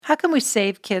How can we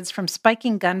save kids from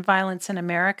spiking gun violence in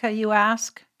America, you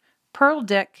ask? Pearl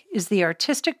Dick is the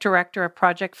artistic director of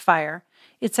Project Fire.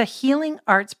 It's a healing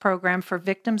arts program for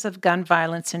victims of gun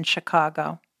violence in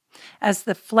Chicago. As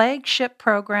the flagship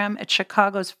program at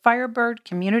Chicago's Firebird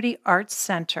Community Arts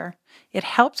Center, it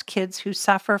helps kids who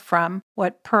suffer from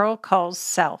what Pearl calls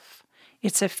self.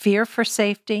 It's a fear for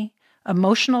safety,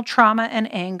 emotional trauma and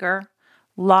anger,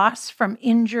 loss from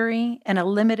injury, and a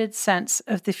limited sense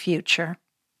of the future.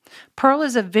 Pearl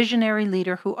is a visionary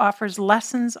leader who offers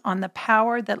lessons on the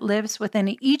power that lives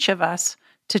within each of us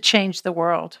to change the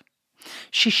world.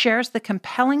 She shares the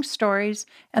compelling stories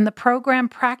and the program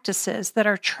practices that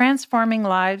are transforming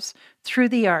lives through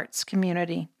the arts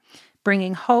community,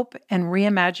 bringing hope and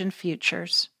reimagined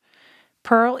futures.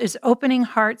 Pearl is opening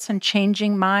hearts and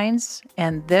changing minds,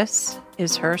 and this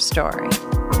is her story.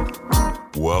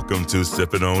 Welcome to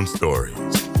Sippin' On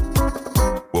Stories,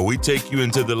 where we take you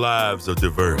into the lives of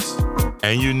diverse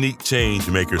and unique change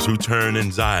makers who turn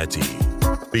anxiety,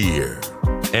 fear,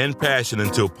 and passion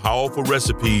into powerful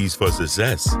recipes for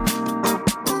success.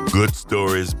 Good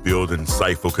stories build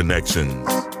insightful connections,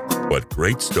 but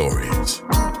great stories,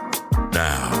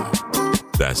 now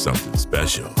that's something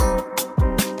special.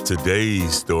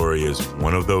 Today's story is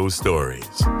one of those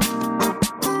stories.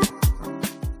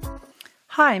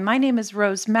 Hi, my name is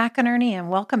Rose McInerney, and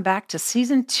welcome back to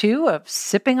Season 2 of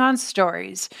Sipping on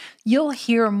Stories. You'll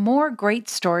hear more great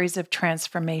stories of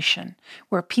transformation,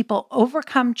 where people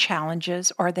overcome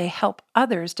challenges or they help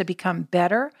others to become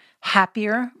better,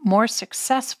 happier, more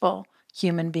successful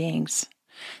human beings.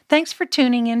 Thanks for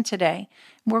tuning in today.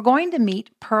 We're going to meet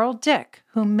Pearl Dick,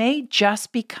 who may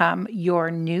just become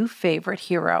your new favorite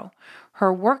hero.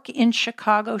 Her work in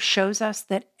Chicago shows us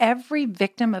that every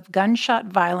victim of gunshot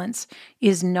violence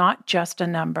is not just a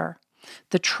number.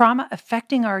 The trauma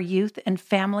affecting our youth and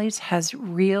families has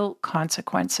real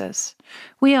consequences.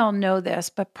 We all know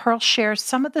this, but Pearl shares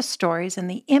some of the stories and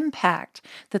the impact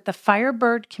that the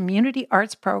Firebird Community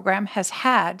Arts Program has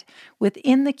had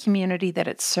within the community that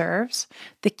it serves,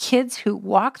 the kids who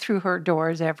walk through her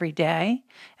doors every day,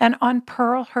 and on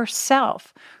Pearl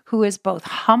herself, who is both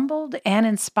humbled and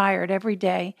inspired every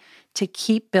day to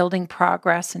keep building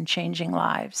progress and changing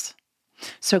lives.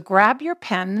 So grab your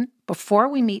pen before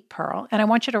we meet Pearl, and I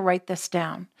want you to write this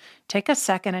down. Take a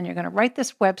second, and you're going to write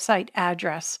this website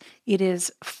address. It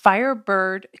is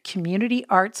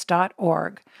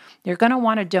firebirdcommunityarts.org. You're going to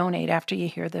want to donate after you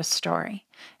hear this story.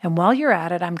 And while you're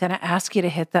at it, I'm going to ask you to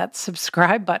hit that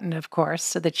subscribe button, of course,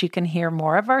 so that you can hear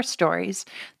more of our stories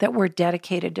that we're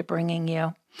dedicated to bringing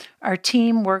you. Our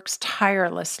team works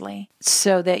tirelessly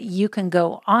so that you can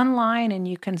go online and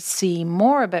you can see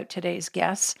more about today's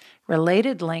guests,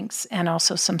 related links, and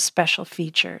also some special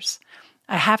features.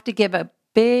 I have to give a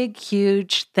big,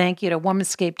 huge thank you to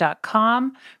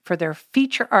womanscape.com for their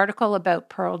feature article about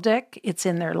Pearl Dick. It's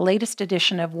in their latest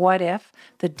edition of What If,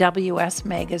 the WS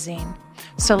magazine.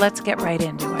 So let's get right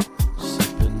into it.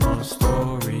 Sipping on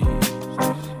stories.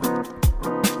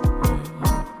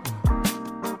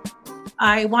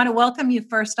 I want to welcome you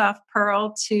first off,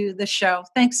 Pearl, to the show.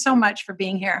 Thanks so much for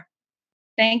being here.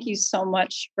 Thank you so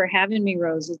much for having me,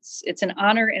 Rose. It's an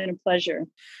honor and a pleasure.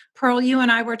 Pearl, you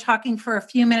and I were talking for a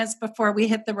few minutes before we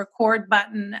hit the record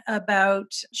button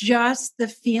about just the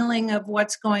feeling of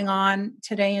what's going on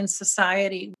today in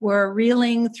society. We're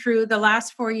reeling through the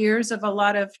last 4 years of a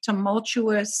lot of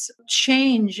tumultuous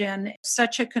change and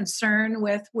such a concern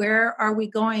with where are we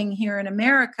going here in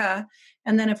America.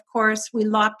 And then, of course, we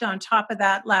lopped on top of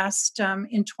that last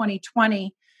in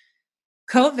 2020.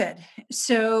 COVID.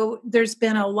 So there's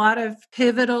been a lot of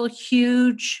pivotal,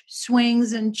 huge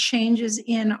swings and changes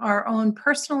in our own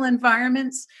personal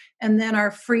environments, and then our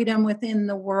freedom within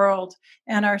the world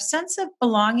and our sense of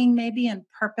belonging, maybe, and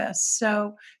purpose.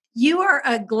 So you are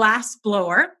a glass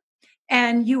blower,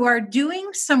 and you are doing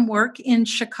some work in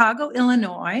Chicago,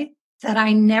 Illinois, that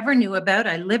I never knew about.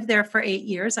 I lived there for 8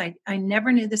 years. I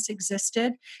never knew this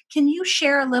existed. Can you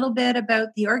share a little bit about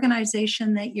the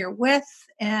organization that you're with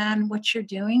and what you're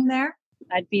doing there?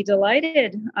 I'd be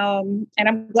delighted. And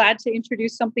I'm glad to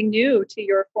introduce something new to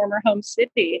your former home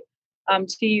city,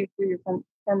 to you through your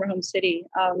former home city.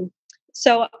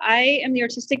 So I am the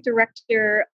artistic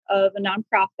director of a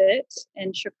nonprofit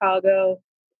in Chicago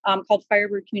called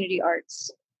Firebird Community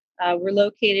Arts. We're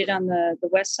located on the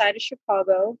west side of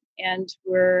Chicago, and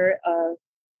we're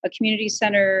a community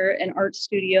center, an art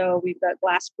studio. We've got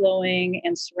glass blowing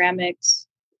and ceramics,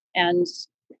 and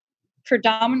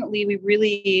predominantly we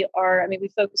really are, we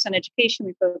focus on education,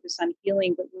 we focus on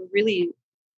healing, but we're really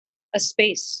a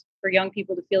space for young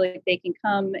people to feel like they can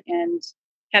come and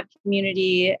have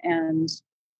community and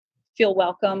feel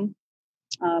welcome.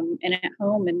 and at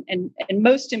home, and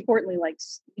most importantly, like,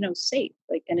 safe.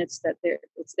 Like, and it's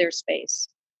their space.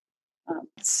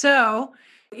 So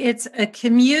it's a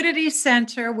community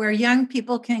center where young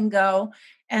people can go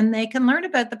and they can learn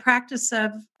about the practice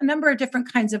of a number of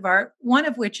different kinds of art, one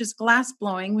of which is glass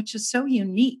blowing, which is so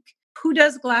unique. Who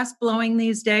does glass blowing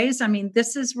these days? I mean,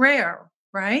 this is rare,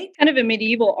 right? Kind of a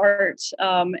medieval art,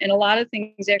 and a lot of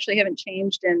things actually haven't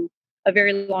changed in a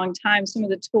very long time. Some of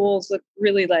the tools look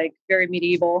really like very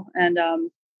medieval, and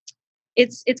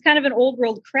it's kind of an old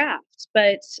world craft,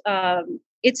 but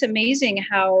it's amazing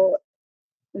how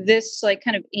this like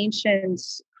kind of ancient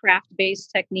craft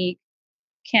based technique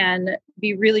can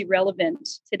be really relevant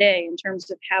today in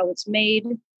terms of how it's made,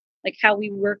 like how we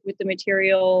work with the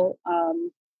material,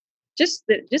 just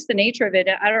the nature of it.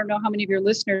 I don't know how many of your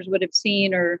listeners would have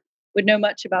seen or would know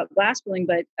much about glass blowing,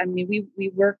 but I mean, we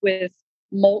work with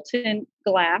molten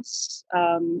glass,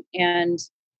 and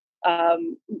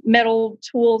metal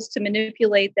tools to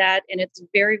manipulate that, and it's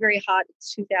very, very hot.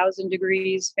 It's 2,000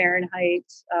 degrees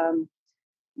Fahrenheit.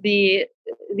 The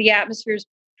atmosphere is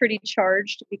pretty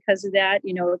charged because of that.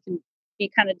 It can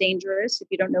be kind of dangerous if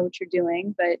you don't know what you're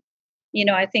doing. But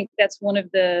I think that's one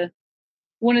of the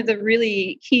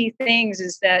really key things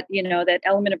is that that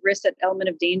element of risk, that element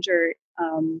of danger,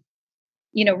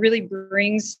 really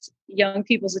brings young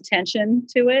people's attention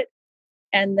to it,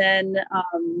 and then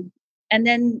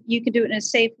you can do it in a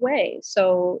safe way.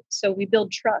 So we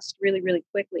build trust really, really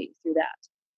quickly through that.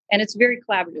 And it's very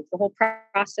collaborative. The whole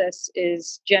process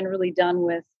is generally done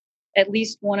with at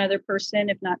least one other person,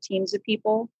 if not teams of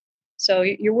people. So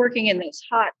you're working in this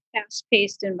hot,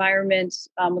 fast-paced environment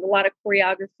with a lot of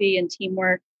choreography and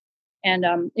teamwork, and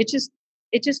it just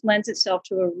lends itself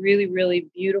to a really, really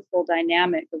beautiful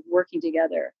dynamic of working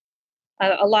together.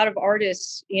 A lot of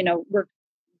artists, work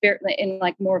in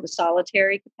like more of a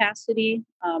solitary capacity.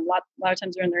 A lot of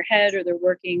times they're in their head or they're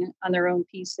working on their own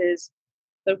pieces.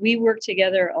 But we work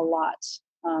together a lot.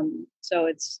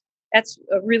 So that's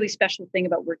a really special thing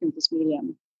about working with this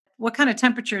medium. What kind of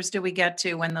temperatures do we get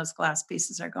to when those glass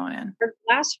pieces are going in? Our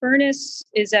glass furnace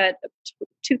is at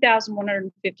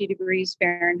 2,150 degrees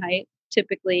Fahrenheit,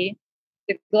 typically.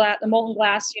 The molten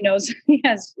glass,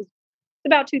 has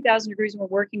about 2,000 degrees when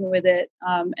we're working with it.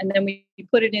 And then we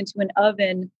put it into an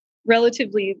oven,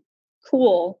 relatively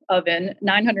cool oven,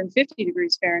 950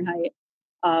 degrees Fahrenheit.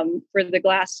 For the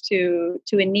glass to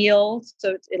anneal,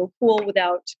 so it'll cool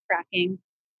without cracking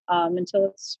until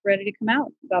it's ready to come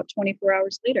out about 24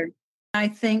 hours later. I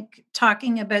think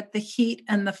talking about the heat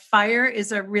and the fire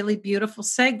is a really beautiful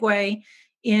segue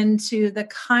into the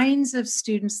kinds of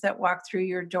students that walk through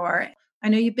your door. I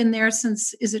know you've been there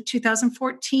since, is it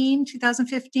 2014,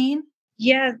 2015?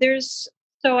 Yeah,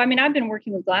 I've been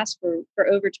working with glass for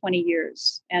over 20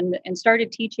 years and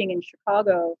started teaching in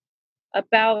Chicago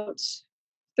about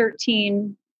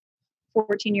 13,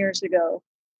 14 years ago.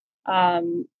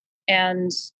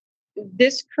 And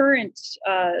this current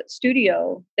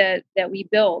studio that we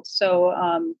built,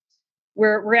 so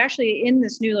we're actually in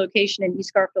this new location in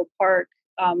East Garfield Park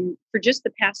for just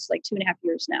the past like 2.5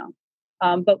 years now.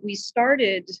 But we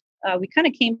kind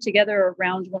of came together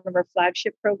around one of our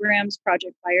flagship programs,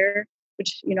 Project Fire,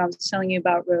 which I was telling you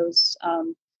about, Rose.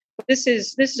 This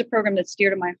is a program that's dear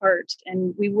to my heart,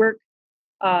 and we work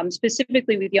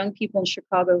specifically with young people in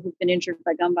Chicago who've been injured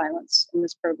by gun violence in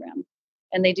this program.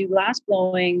 And they do glass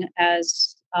blowing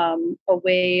as a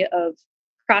way of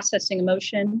processing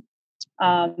emotion,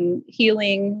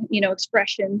 healing,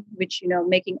 expression, which,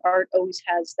 making art always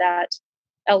has that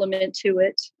element to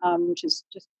it, which is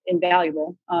just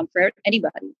invaluable for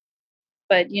anybody.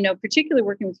 But, particularly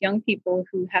working with young people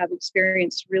who have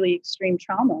experienced really extreme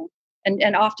trauma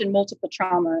and often multiple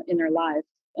trauma in their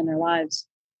lives.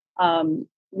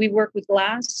 We work with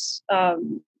glass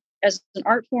as an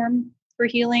art form for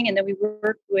healing, and then we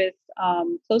work with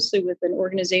closely with an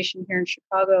organization here in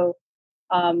Chicago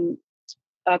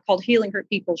called Healing Hurt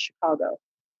People Chicago,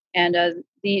 and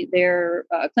they're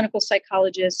clinical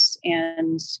psychologists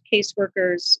and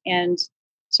caseworkers, and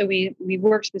so we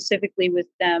work specifically with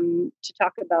them to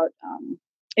talk about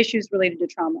issues related to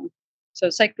trauma, so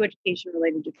psychoeducation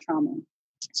related to trauma.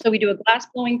 So we do a glass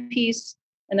blowing piece.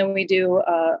 And then we do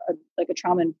a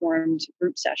trauma-informed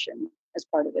group session as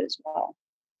part of it as well.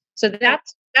 So that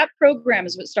program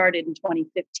is what started in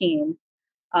 2015.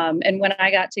 And when I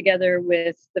got together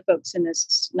with the folks in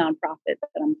this nonprofit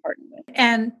that I'm partnering with.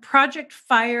 And Project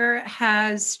Fire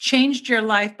has changed your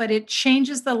life, but it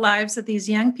changes the lives of these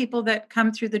young people that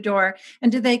come through the door.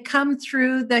 And do they come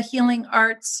through the Healing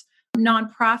Arts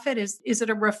nonprofit? Is it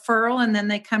a referral and then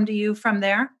they come to you from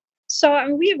there?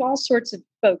 So we have all sorts of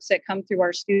folks that come through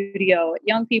our studio,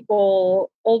 young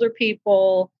people, older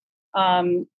people.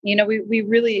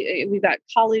 We've got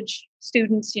college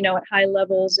students, at high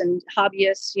levels, and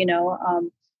hobbyists,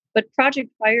 but Project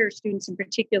Fire students in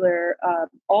particular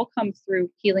all come through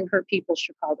Healing Hurt People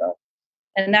Chicago.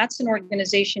 And that's an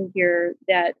organization here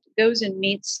that goes and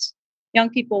meets young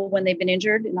people when they've been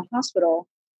injured in the hospital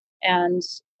and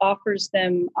offers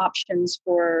them options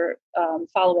for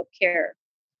follow-up care.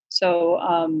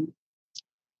 So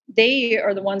they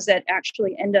are the ones that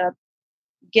actually end up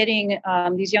getting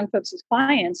these young folks as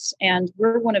clients, and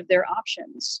we're one of their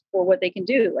options for what they can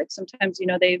do. Like sometimes,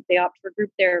 they opt for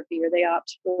group therapy, or they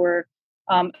opt for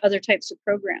other types of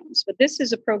programs. But this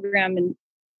is a program,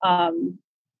 and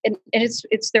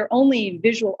it's their only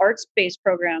visual arts based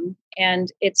program,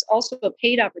 and it's also a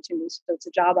paid opportunity, so it's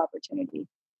a job opportunity.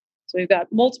 So we've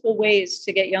got multiple ways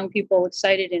to get young people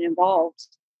excited and involved.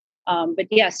 But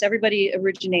yes, everybody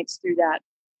originates through that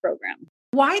program.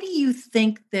 Why do you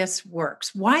think this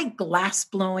works? Why glass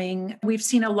blowing? We've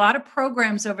seen a lot of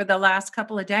programs over the last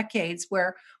couple of decades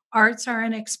where arts are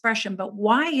an expression, but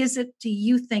why is it, do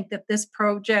you think, that this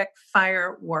Project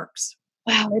Fire works?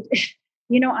 Wow.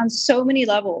 On so many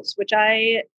levels, which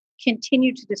I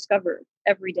continue to discover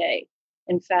every day.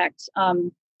 In fact,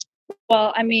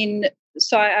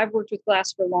 so I've worked with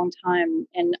glass for a long time,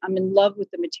 and I'm in love with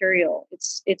the material.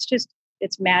 It's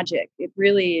magic. It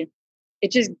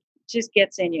just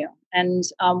gets in you. And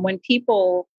when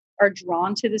people are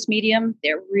drawn to this medium,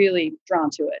 they're really drawn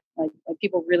to it. Like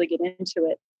people really get into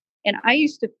it. And I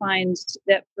used to find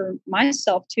that for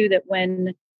myself too, that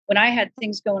when I had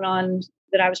things going on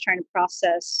that I was trying to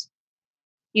process,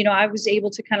 I was able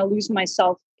to kind of lose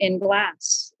myself in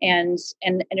glass, and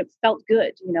it felt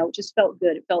good. It just felt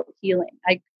good. It felt healing.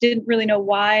 I didn't really know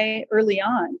why early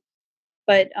on,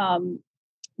 but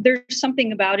there's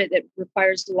something about it that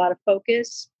requires a lot of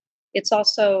focus. It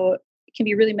can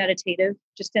be really meditative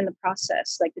just in the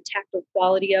process, like the tactile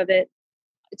quality of it.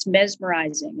 It's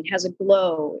mesmerizing. It has a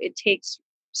glow. It takes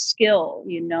skill,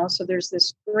 so there's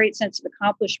this great sense of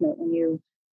accomplishment when you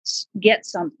get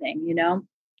something,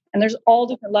 and there's all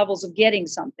different levels of getting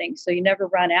something. So you never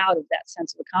run out of that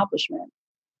sense of accomplishment.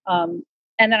 And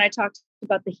then I talked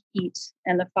about the heat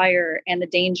and the fire and the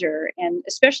danger. And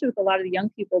especially with a lot of the young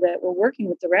people that we're working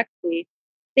with directly,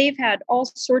 they've had all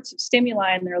sorts of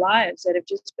stimuli in their lives that have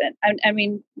just been,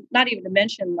 not even to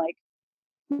mention like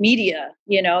media,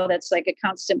 that's like a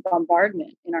constant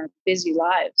bombardment in our busy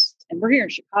lives. And we're here in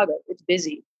Chicago. It's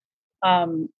busy.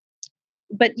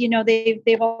 But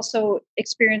they've also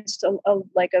experienced a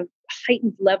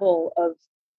heightened level of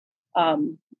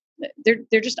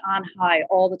they're just on high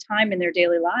all the time in their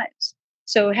daily lives.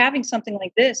 So having something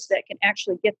like this that can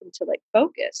actually get them to like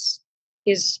focus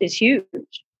is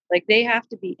huge. Like they have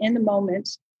to be in the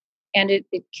moment, and it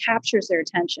captures their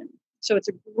attention. So it's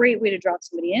a great way to draw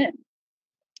somebody in.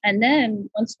 And then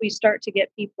once we start to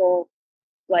get people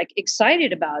like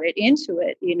excited about it, into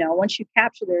it, once you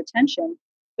capture their attention,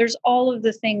 there's all of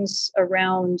the things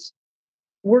around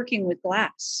working with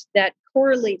glass that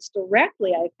correlates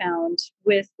directly, I found,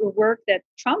 with the work that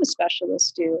trauma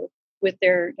specialists do with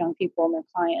their young people and their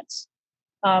clients.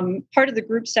 Part of the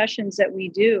group sessions that we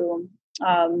do,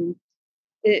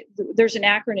 there's an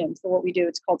acronym for what we do.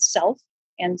 It's called SELF,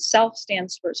 and SELF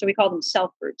stands for, so we call them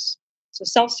SELF groups. So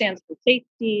SELF stands for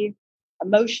safety,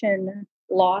 emotion,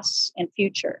 loss, and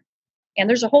future. And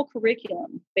there's a whole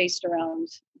curriculum based around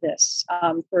this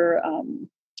for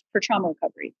trauma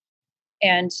recovery.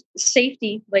 And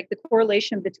safety, like the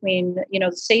correlation between,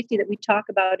 the safety that we talk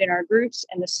about in our groups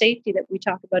and the safety that we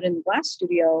talk about in the glass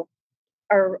studio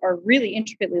are really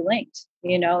intricately linked.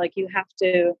 Like you have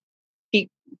to be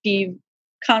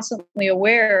constantly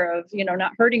aware of,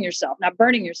 not hurting yourself, not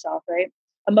burning yourself, right?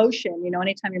 Emotion,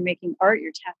 anytime you're making art,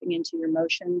 you're tapping into your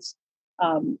emotions.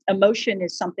 Emotion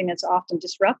is something that's often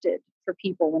disrupted for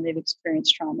people when they've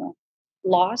experienced trauma.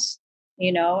 Loss,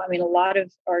 a lot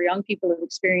of our young people have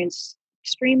experienced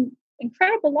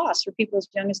incredible loss for people as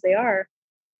young as they are.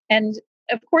 And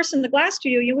of course, in the glass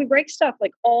studio, we break stuff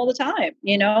like all the time,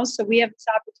 so we have this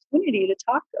opportunity to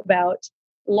talk about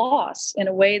loss in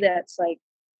a way that's like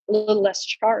a little less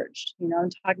charged, and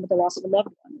talking about the loss of a loved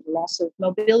one, the loss of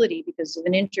mobility because of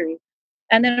an injury.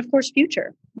 And then of course,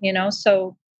 future,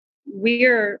 so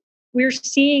we're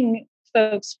seeing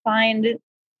folks find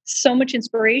so much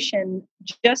inspiration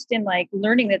just in like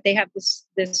learning that they have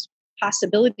this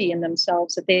possibility in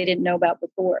themselves that they didn't know about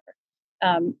before.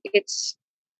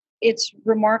 It's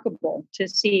remarkable to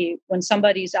see when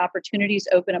somebody's opportunities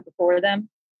open up before them.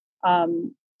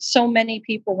 So many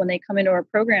people, when they come into our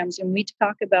programs and we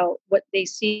talk about what they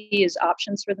see as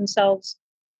options for themselves,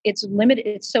 it's limited.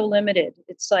 It's so limited.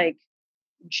 It's like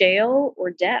jail or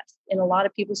death in a lot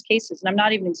of people's cases. And I'm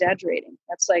not even exaggerating.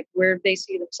 That's like where they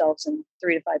see themselves in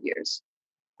 3 to 5 years.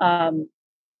 Um,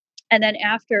 and then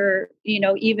after,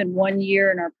 even 1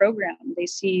 year in our program, they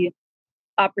see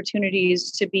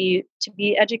opportunities to be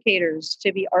educators,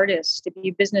 to be artists, to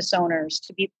be business owners,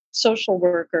 to be social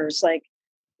workers. Like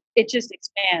it just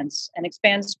expands and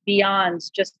expands beyond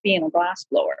just being a glass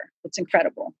blower. It's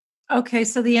incredible. Okay,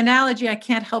 so the analogy, I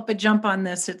can't help but jump on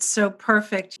this. It's so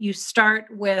perfect. You start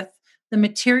with the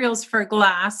materials for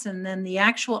glass and then the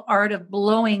actual art of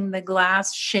blowing the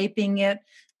glass, shaping it,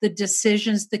 the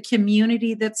decisions, the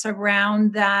community that's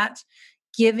around that,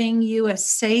 giving you a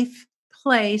safe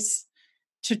place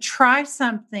to try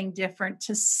something different,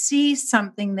 to see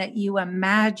something that you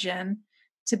imagine,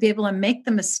 to be able to make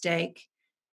the mistake,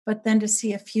 but then to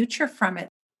see a future from it.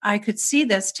 I could see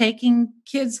this taking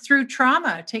kids through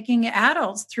trauma, taking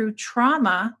adults through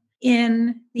trauma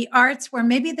in the arts where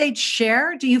maybe they'd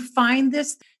share. Do you find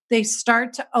this? They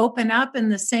start to open up in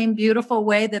the same beautiful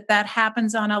way that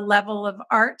happens on a level of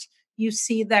art. You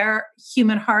see their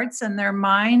human hearts and their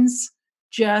minds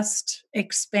just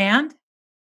expand.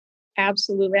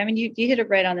 Absolutely. I mean, you hit it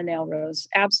right on the nail, Rose.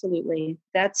 Absolutely.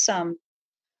 That's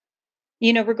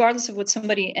regardless of what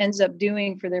somebody ends up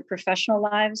doing for their professional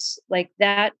lives, like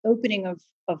that opening of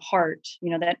heart,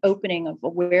 that opening of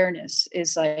awareness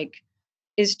is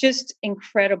just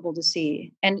incredible to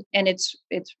see. And it's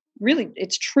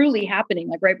truly happening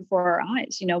like right before our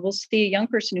eyes. We'll see a young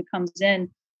person who comes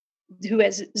in who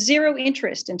has zero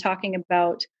interest in talking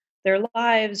about their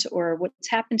lives or what's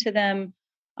happened to them.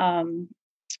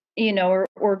 Or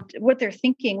what they're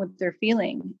thinking, what they're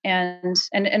feeling. And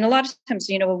a lot of times,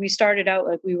 when we started out,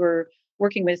 like we were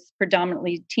working with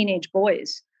predominantly teenage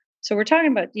boys. So we're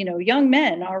talking about, young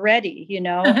men already,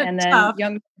 and then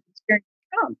young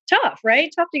tough,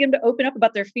 right? Tough to get them to open up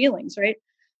about their feelings, right?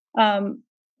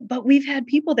 But we've had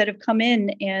people that have come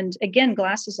in and again,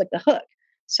 glass is like the hook.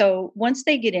 So once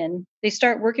they get in, they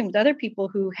start working with other people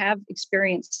who have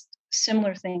experienced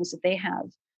similar things that they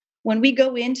have. When we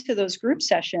go into those group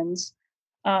sessions,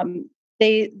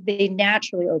 they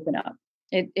naturally open up.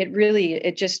 It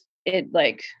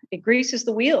greases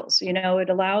the wheels. It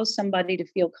allows somebody to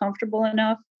feel comfortable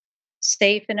enough,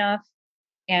 safe enough,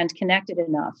 and connected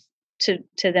enough to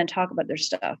then talk about their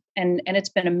stuff. And it's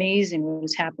been amazing what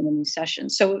has happened in these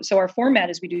sessions. So our format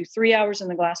is we do 3 hours in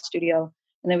the glass studio,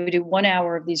 and then we do 1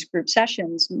 hour of these group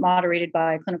sessions moderated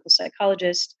by a clinical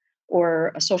psychologist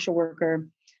or a social worker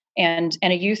and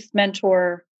a youth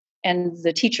mentor and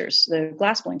the teachers, the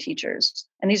glassblowing teachers.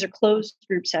 And these are closed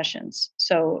group sessions.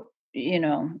 So,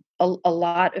 a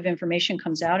lot of information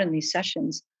comes out in these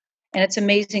sessions. And it's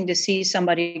amazing to see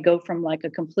somebody go from like a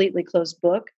completely closed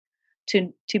book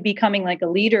to becoming like a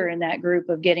leader in that group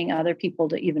of getting other people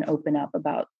to even open up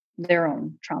about their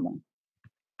own trauma.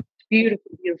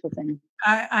 Beautiful, beautiful thing.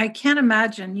 I can't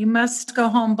imagine. You must go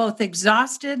home both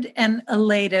exhausted and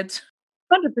elated.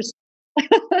 100%.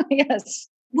 Yes.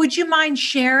 Would you mind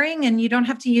sharing, and you don't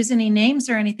have to use any names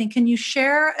or anything, can you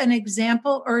share an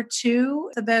example or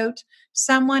two about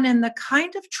someone and the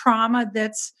kind of trauma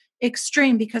that's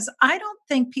extreme? Because I don't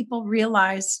think people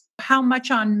realize how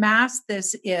much en masse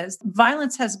this is.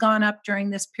 Violence has gone up during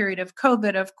this period of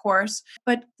COVID, of course,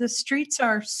 but the streets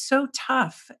are so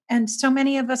tough. And so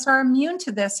many of us are immune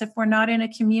to this if we're not in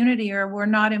a community or we're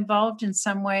not involved in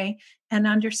some way and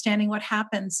understanding what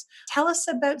happens. Tell us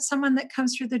about someone that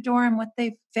comes through the door and what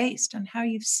they've faced and how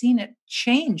you've seen it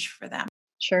change for them.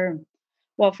 Sure.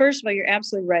 Well, first of all, you're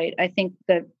absolutely right. I think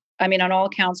that, on all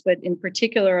accounts, but in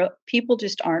particular, people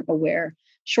just aren't aware,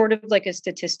 short of like a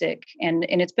statistic. And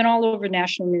it's been all over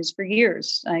national news for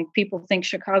years. Like people think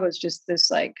Chicago is just this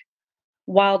like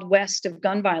wild west of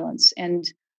gun violence. And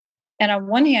on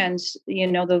one hand,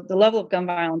 the level of gun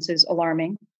violence is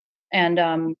alarming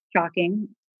and shocking.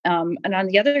 And on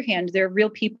the other hand, there are real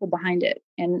people behind it,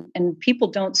 and people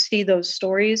don't see those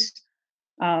stories.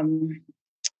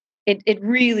 It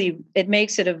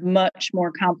makes it a much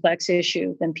more complex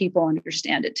issue than people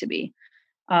understand it to be.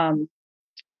 And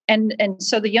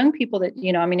so the young people that,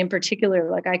 in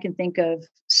particular, like I can think of,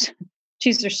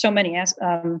 geez, there's so many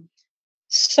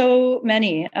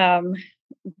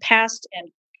past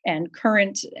and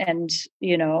current and,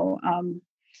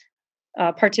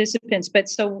 participants. But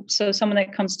so someone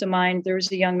that comes to mind, there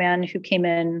was a young man who came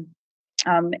in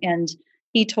and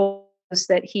he told us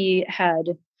that he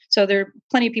had, so there are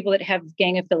plenty of people that have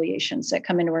gang affiliations that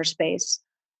come into our space.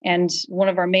 And one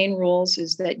of our main rules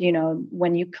is that,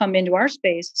 when you come into our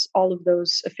space, all of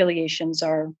those affiliations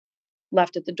are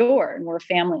left at the door, and we're a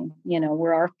family,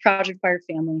 we're our Project Fire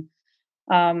family.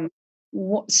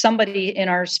 somebody in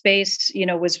our space,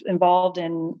 was involved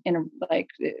in like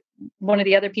one of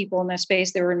the other people in their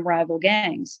space. They were in rival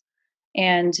gangs,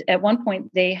 and at one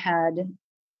point they had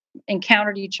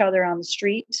encountered each other on the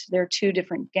street. There are two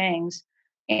different gangs,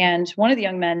 and one of the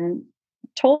young men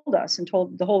told us and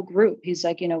told the whole group. He's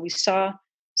like, we saw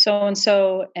so and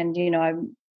so, and I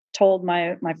told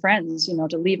my friends,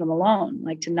 to leave him alone,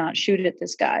 like to not shoot at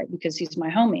this guy because he's my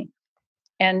homie.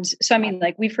 And so, I mean,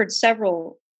 like we've heard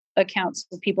several accounts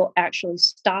of people actually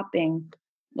stopping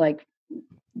like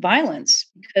violence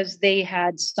because they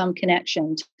had some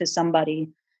connection to somebody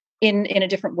in a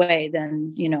different way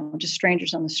than, just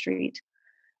strangers on the street.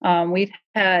 We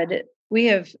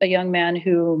have a young man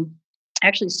who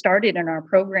actually started in our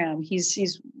program.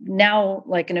 He's now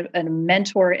like a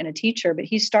mentor and a teacher, but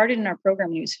he started in our program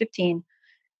when he was 15,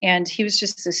 and he was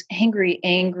just this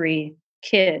angry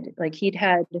kid. Like he'd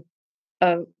had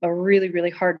a really,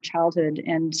 really hard childhood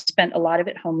and spent a lot of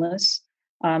it homeless.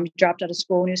 He dropped out of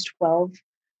school when he was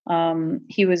 12.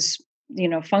 He was,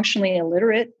 functionally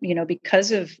illiterate,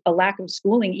 because of a lack of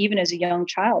schooling, even as a young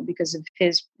child, because of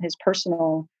his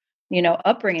personal,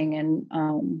 upbringing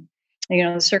and,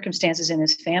 the circumstances in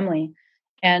his family.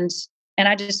 And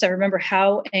I remember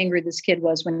how angry this kid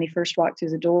was when he first walked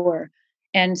through the door.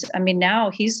 And I mean, now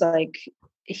he's like,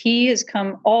 he has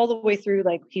come all the way through.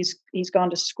 Like he's gone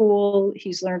to school,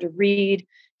 he's learned to read,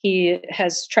 he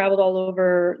has traveled all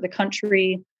over the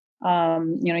country. He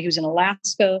was in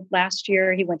Alaska last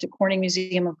year. He went to Corning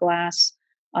Museum of Glass,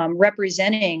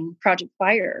 representing Project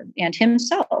Fire and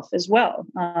himself as well.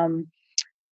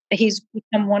 He's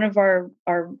become one of our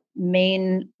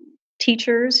main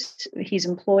teachers. He's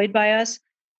employed by us,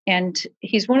 and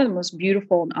he's one of the most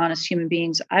beautiful and honest human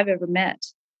beings I've ever met.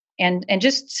 And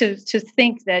just to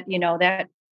think that, that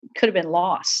could have been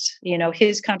lost,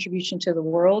 his contribution to the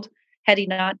world, had he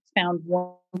not found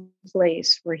one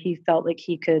place where he felt like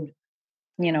he could,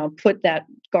 put that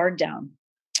guard down.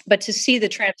 But to see the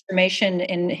transformation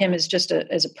in him as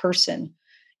as a person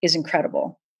is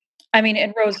incredible. I mean,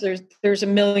 and Rose, there's a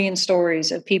million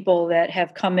stories of people that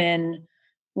have come in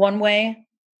one way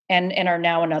and are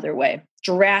now another way,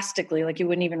 drastically, like you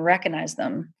wouldn't even recognize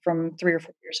them from 3 or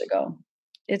 4 years ago.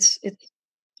 It's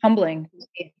humbling.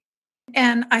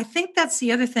 And I think that's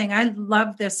the other thing. I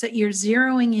love this, that you're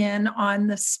zeroing in on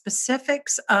the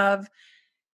specifics of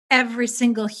every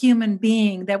single human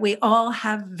being, that we all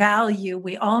have value,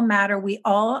 we all matter, we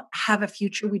all have a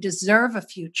future, we deserve a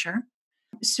future.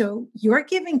 So you're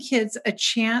giving kids a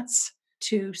chance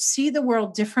to see the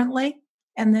world differently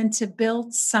and then to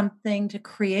build something, to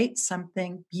create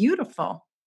something beautiful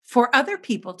for other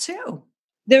people too.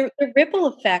 The ripple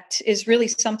effect is really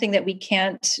something that we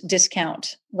can't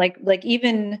discount. Like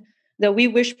even though we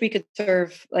wish we could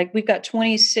serve, like we've got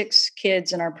 26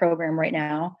 kids in our program right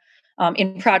now,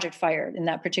 in Project Fire, in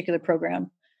that particular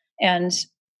program. And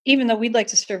even though we'd like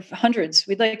to serve hundreds,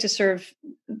 we'd like to serve,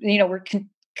 we're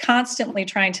constantly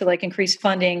trying to like increase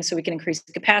funding so we can increase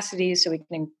the capacity, so we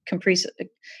can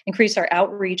increase our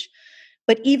outreach.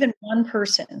 But even one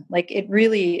person, like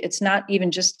it's not even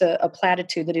just a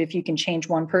platitude that if you can change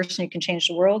one person, you can change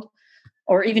the world,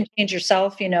 or even change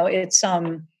yourself. It's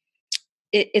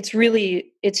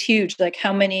huge. Like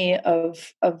how many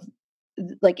of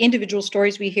like individual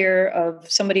stories we hear of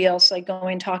somebody else like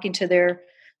going, talking to their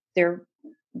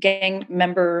gang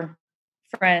member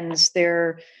friends,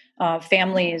 their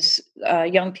families,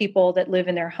 young people that live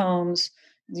in their homes,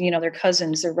 their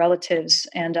cousins, their relatives,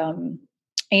 and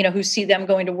who see them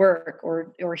going to work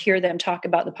or hear them talk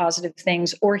about the positive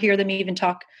things, or hear them even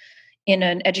talk in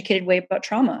an educated way about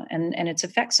trauma and its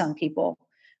effects on people.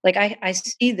 Like I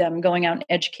see them going out and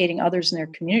educating others in their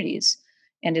communities,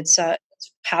 and it's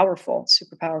powerful,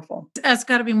 super powerful. It's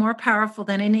got to be more powerful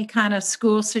than any kind of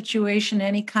school situation,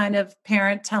 any kind of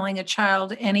parent telling a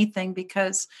child anything,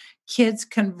 because kids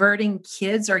converting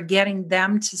kids are getting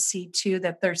them to see too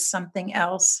that there's something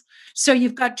else. So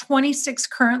you've got 26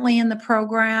 currently in the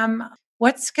program.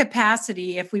 What's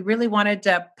capacity if we really wanted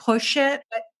to push it?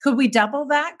 Could we double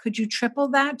that? Could you triple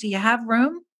that? Do you have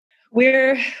room?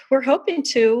 We're hoping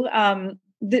to.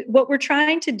 What we're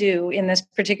trying to do in this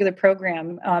particular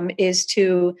program is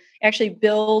to actually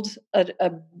build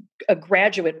a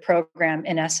graduate program,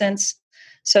 in essence,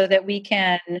 so that we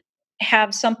can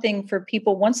have something for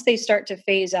people once they start to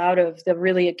phase out of the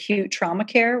really acute trauma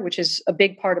care, which is a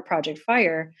big part of Project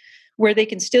Fire, where they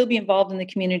can still be involved in the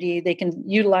community, they can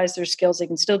utilize their skills, they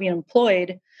can still be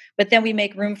employed, but then we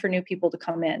make room for new people to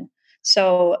come in.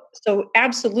 So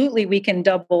absolutely we can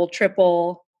double,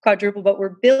 triple, quadruple, but we're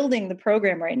building the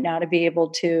program right now to be able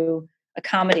to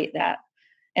accommodate that.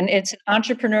 And it's an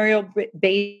entrepreneurial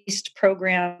based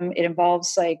program. It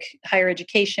involves like higher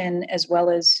education as well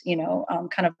as,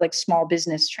 kind of like small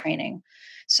business training.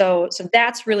 So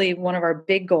that's really one of our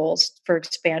big goals for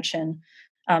expansion.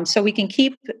 So we can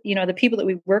keep, the people that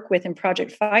we work with in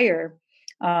Project Fire,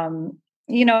 around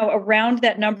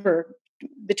that number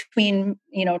between,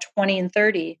 20 and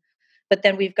 30. But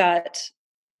then we've got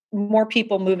more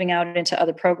people moving out into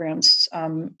other programs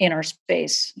in our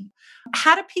space.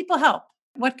 How do people help?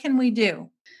 What can we do?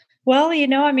 Well,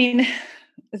 the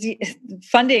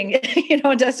funding,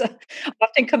 does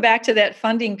often come back to that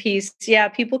funding piece. Yeah,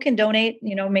 people can donate,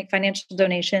 make financial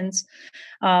donations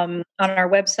on our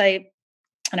website.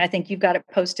 And I think you've got it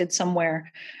posted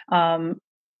somewhere.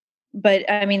 But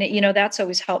I mean, that's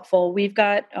always helpful. We've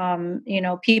got,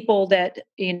 people that,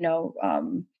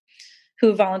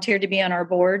 who volunteered to be on our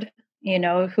board,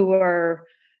 who are,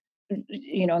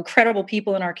 incredible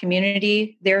people in our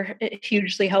community. They're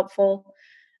hugely helpful.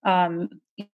 Um,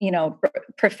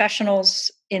 Professionals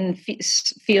in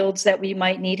fields that we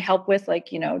might need help with, like,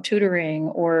 tutoring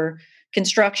or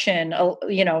construction,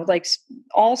 like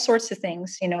all sorts of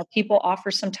things. People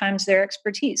offer sometimes their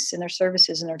expertise and their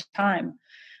services and their time.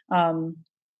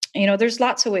 There's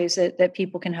lots of ways that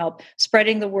people can help.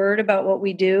 Spreading the word about what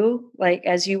we do, like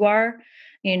as you are,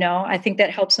 I think that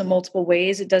helps in multiple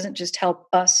ways. It doesn't just help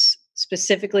us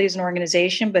specifically as an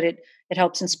organization, but it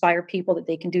helps inspire people that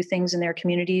they can do things in their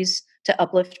communities to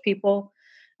uplift people.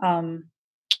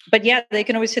 But yeah, they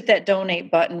can always hit that donate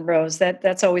button, Rose.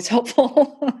 That's always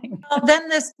helpful. Well, then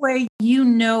this way,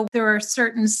 there are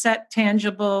certain set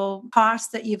tangible costs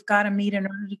that you've got to meet in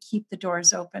order to keep the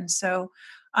doors open. So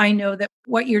I know that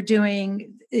what you're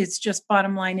doing is just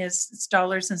bottom line is it's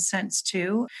dollars and cents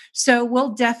too. So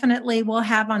we'll have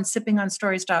on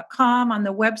sippingonstories.com on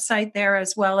the website there,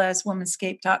 as well as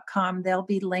womanscape.com. There'll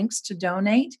be links to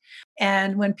donate.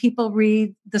 And when people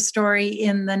read the story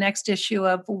in the next issue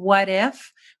of What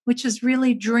If, which is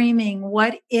really dreaming,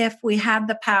 what if we had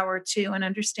the power to, and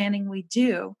understanding we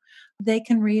do, they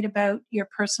can read about your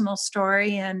personal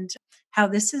story and how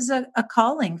this is a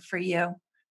calling for you.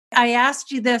 I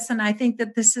asked you this, and I think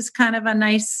that this is kind of a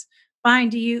nice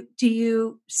find. Do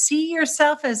you see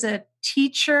yourself as a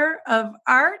teacher of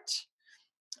art,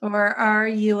 or are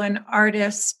you an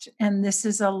artist and this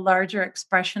is a larger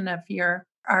expression of your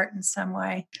art in some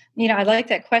way? I like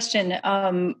that question.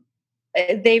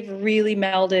 They've really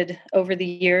melded over the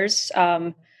years.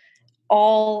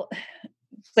 All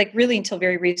like really until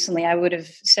very recently, I would have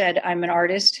said I'm an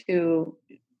artist who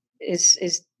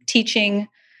is teaching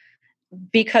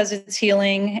because it's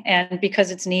healing and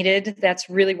because it's needed. That's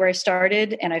really where I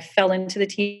started. And I fell into the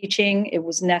teaching. It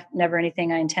was never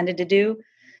anything I intended to do.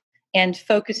 And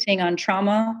focusing on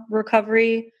trauma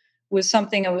recovery was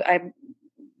something I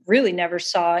really never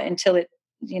saw until it,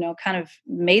 kind of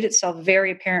made itself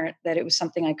very apparent that it was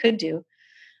something I could do.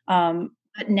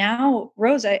 But now,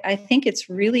 Rose, I think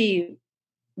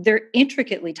they're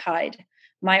intricately tied.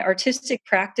 My artistic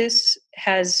practice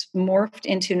has morphed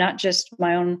into not just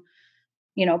my own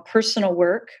personal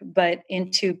work, but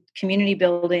into community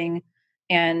building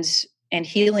and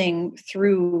healing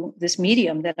through this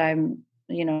medium that I'm,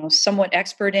 somewhat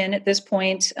expert in at this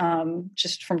point,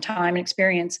 just from time and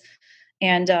experience.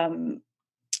 And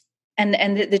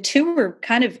the two are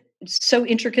kind of so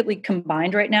intricately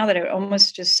combined right now that I would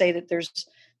almost just say that there's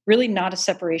really not a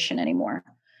separation anymore.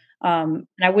 And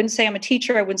I wouldn't say I'm a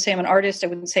teacher. I wouldn't say I'm an artist. I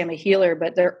wouldn't say I'm a healer,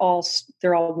 but they're all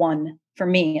one for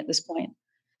me at this point.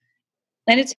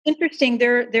 And it's interesting.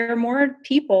 There are more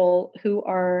people who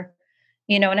are,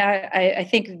 and I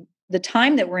think the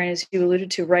time that we're in, as you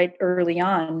alluded to right early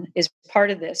on, is part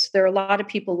of this. There are a lot of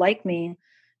people like me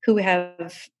who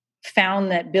have found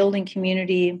that building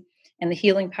community and the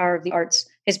healing power of the arts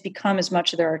has become as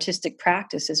much of their artistic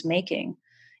practice as making.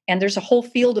 And there's a whole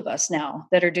field of us now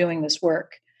that are doing this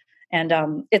work. And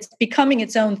it's becoming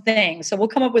its own thing. So we'll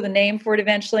come up with a name for it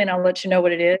eventually, and I'll let you know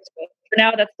what it is. But for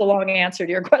now, that's the long answer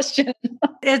to your question.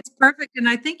 It's perfect. And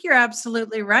I think you're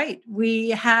absolutely right. We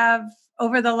have,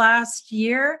 over the last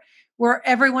year, where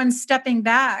everyone's stepping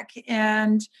back.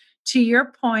 And to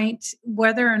your point,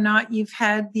 whether or not you've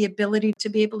had the ability to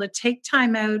be able to take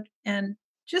time out and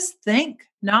just think,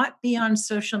 not be on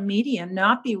social media,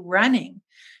 not be running,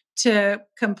 to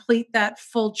complete that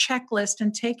full checklist,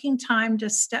 and taking time to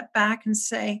step back and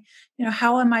say,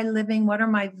 how am I living? What are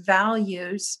my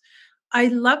values? I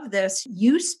love this.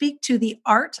 You speak to the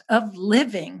art of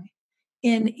living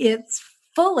in its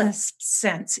fullest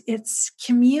sense. It's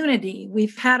community.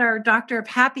 We've had our Doctor of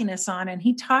Happiness on, and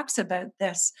he talks about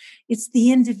this. It's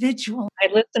the individual. I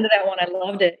listened to that one. I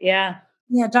loved it. Yeah.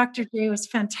 Yeah, Dr. J was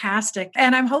fantastic.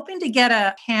 And I'm hoping to get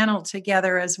a panel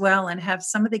together as well and have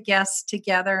some of the guests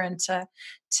together and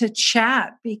to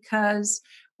chat, because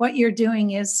what you're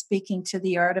doing is speaking to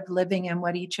the art of living and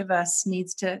what each of us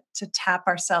needs to tap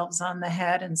ourselves on the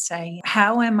head and say,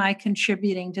 how am I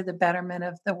contributing to the betterment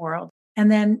of the world? And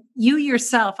then you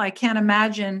yourself, I can't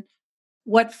imagine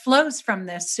what flows from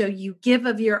this. So you give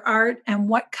of your art and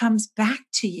what comes back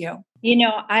to you. You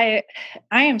know, I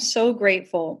am so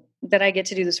grateful that I get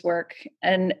to do this work,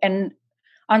 and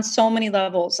on so many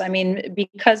levels. I mean,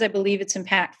 because I believe it's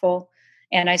impactful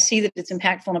and I see that it's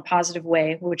impactful in a positive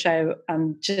way, which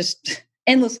I'm just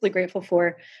endlessly grateful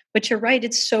for. But you're right,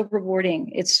 it's so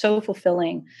rewarding. It's so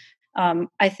fulfilling.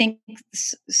 I think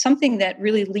something that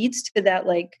really leads to that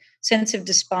like sense of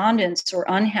despondence or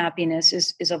unhappiness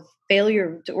is a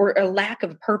failure or a lack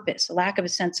of purpose, a lack of a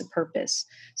sense of purpose,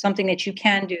 something that you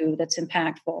can do that's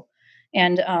impactful.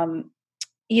 And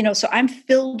so I'm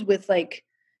filled with like,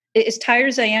 as tired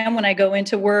as I am when I go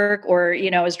into work, or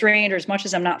as drained or as much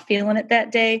as I'm not feeling it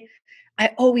that day,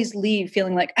 I always leave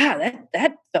feeling like,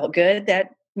 that felt good,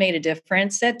 that made a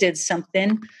difference, that did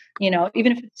something,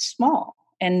 even if it's small.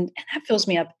 And that fills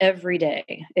me up every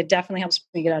day. It definitely helps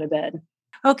me get out of bed.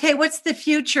 Okay, what's the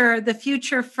future? The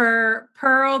future for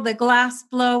Pearl, the glass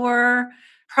blower,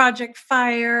 Project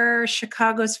Fire,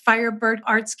 Chicago's Firebird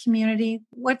Arts Community.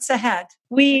 What's ahead?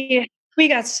 We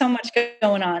got so much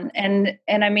going on, and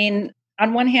I mean,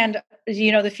 on one hand,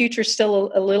 the future's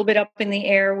still a little bit up in the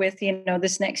air with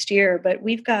this next year, but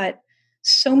we've got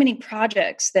so many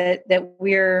projects that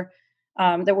we're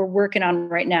working on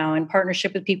right now in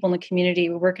partnership with people in the community.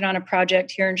 We're working on a project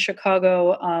here in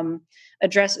Chicago.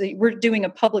 We're doing a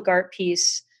public art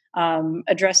piece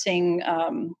addressing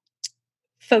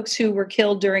folks who were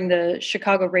killed during the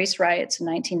Chicago race riots in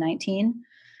 1919.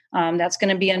 That's going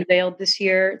to be unveiled this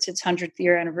year. It's its 100th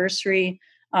year anniversary.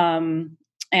 And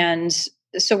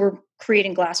so we're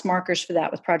creating glass markers for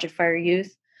that with Project Fire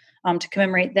Youth to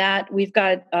commemorate that. We've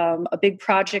got a big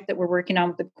project that we're working on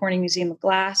with the Corning Museum of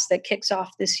Glass that kicks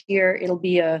off this year. It'll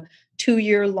be a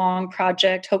 2-year long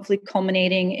project, hopefully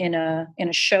culminating in a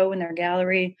show in their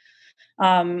gallery.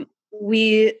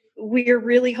 We are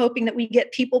really hoping that we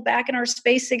get people back in our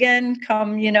space again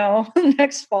come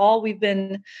next fall. We've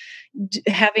been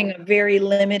having a very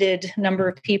limited number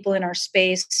of people in our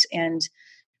space and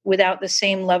without the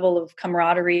same level of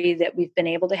camaraderie that we've been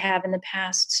able to have in the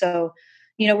past. So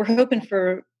we're hoping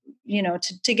for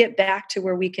to get back to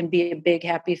where we can be a big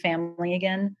happy family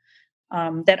again.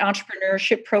 That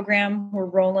entrepreneurship program, we're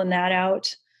rolling that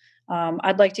out.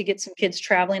 I'd like to get some kids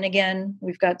traveling again.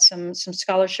 We've got some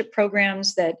scholarship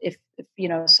programs that if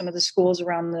some of the schools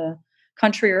around the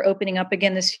country are opening up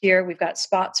again this year, we've got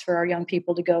spots for our young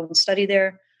people to go and study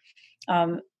there.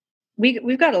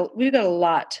 We've got a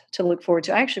lot to look forward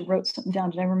to. I actually wrote something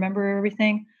down. Did I remember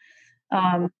everything?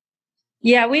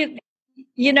 Yeah,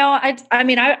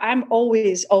 I'm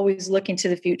always looking to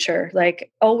the future,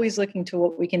 like always looking to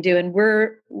what we can do. And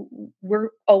we're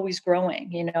always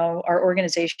growing, our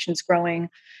organization's growing,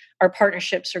 our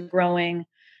partnerships are growing.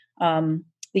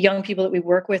 The young people that we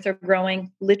work with are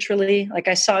growing literally. Like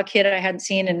I saw a kid I hadn't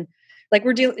seen in like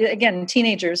again,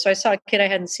 teenagers. So I saw a kid I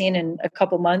hadn't seen in a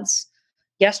couple months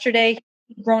yesterday,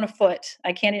 he'd grown a foot.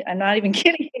 I'm not even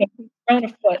kidding. He's grown a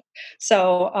foot.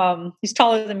 So he's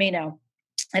taller than me now.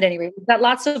 At any rate, we've got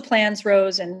lots of plans,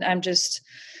 Rose, and I'm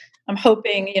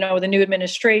hoping, with a new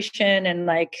administration and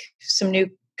like some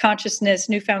newfound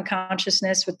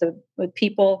consciousness with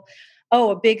people.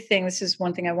 Oh, a big thing. This is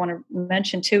one thing I want to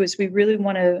mention too, is we really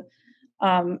want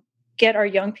to get our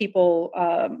young people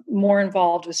more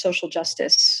involved with social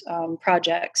justice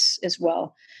projects as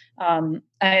well.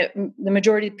 The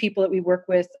majority of people that we work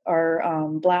with are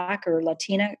Black or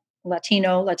Latino,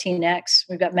 Latinx.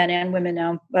 We've got men and women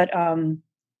now, but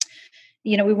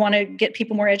we want to get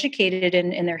people more educated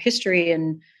in their history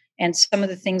and some of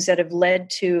the things that have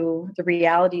led to the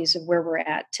realities of where we're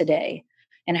at today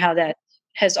and how that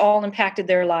has all impacted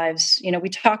their lives. We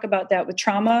talk about that with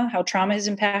trauma, how trauma has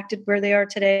impacted where they are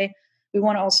today. We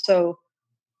want to also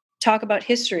talk about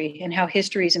history and how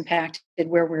history has impacted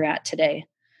where we're at today.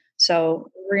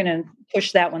 So we're going to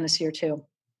push that one this year too.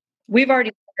 We've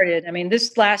already started. I mean,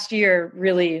 this last year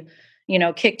really,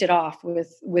 kicked it off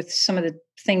with some of the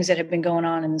things that have been going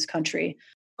on in this country.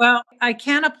 Well, I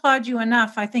can't applaud you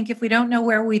enough. I think if we don't know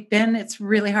where we've been, it's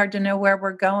really hard to know where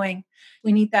we're going.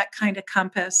 We need that kind of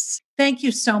compass. Thank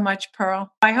you so much,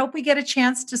 Pearl. I hope we get a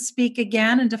chance to speak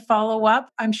again and to follow up.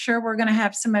 I'm sure we're going to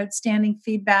have some outstanding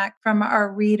feedback from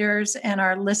our readers and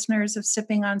our listeners of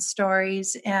Sipping on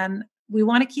Stories. And we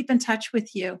want to keep in touch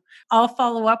with you. I'll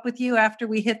follow up with you after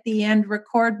we hit the end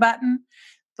record button.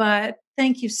 But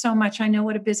thank you so much. I know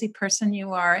what a busy person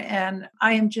you are, and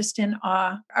I am just in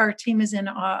awe. Our team is in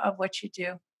awe of what you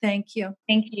do. Thank you.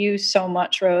 Thank you so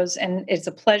much, Rose. And it's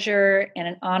a pleasure and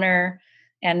an honor.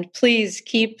 And please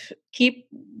keep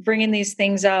bringing these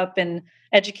things up and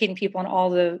educating people on all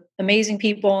the amazing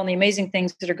people and the amazing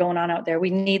things that are going on out there.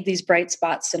 We need these bright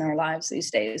spots in our lives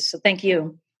these days. So thank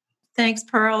you. Thanks,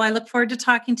 Pearl. I look forward to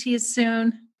talking to you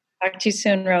soon. Talk to you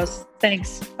soon, Rose.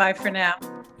 Thanks. Bye for now.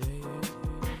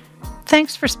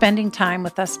 Thanks for spending time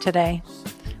with us today.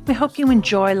 We hope you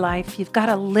enjoy life. You've got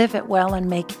to live it well and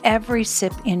make every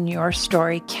sip in your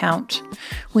story count.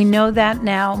 We know that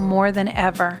now more than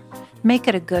ever. Make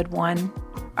it a good one.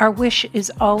 Our wish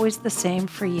is always the same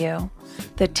for you,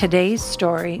 that today's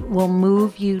story will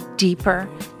move you deeper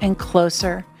and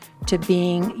closer to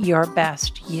being your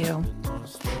best you.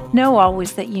 Know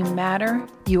always that you matter,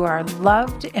 you are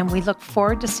loved, and we look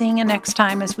forward to seeing you next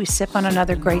time as we sip on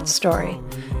another great story.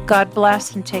 God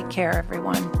bless and take care,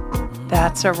 everyone.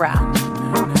 That's a wrap.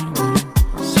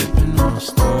 Sipping on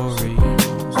story,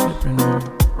 sipping on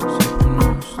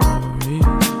story,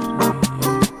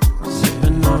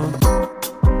 sipping on,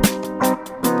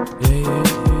 yeah,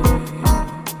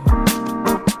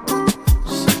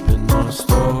 sipping on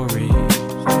stories,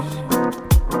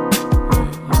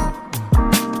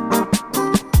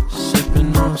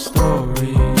 sipping on stories.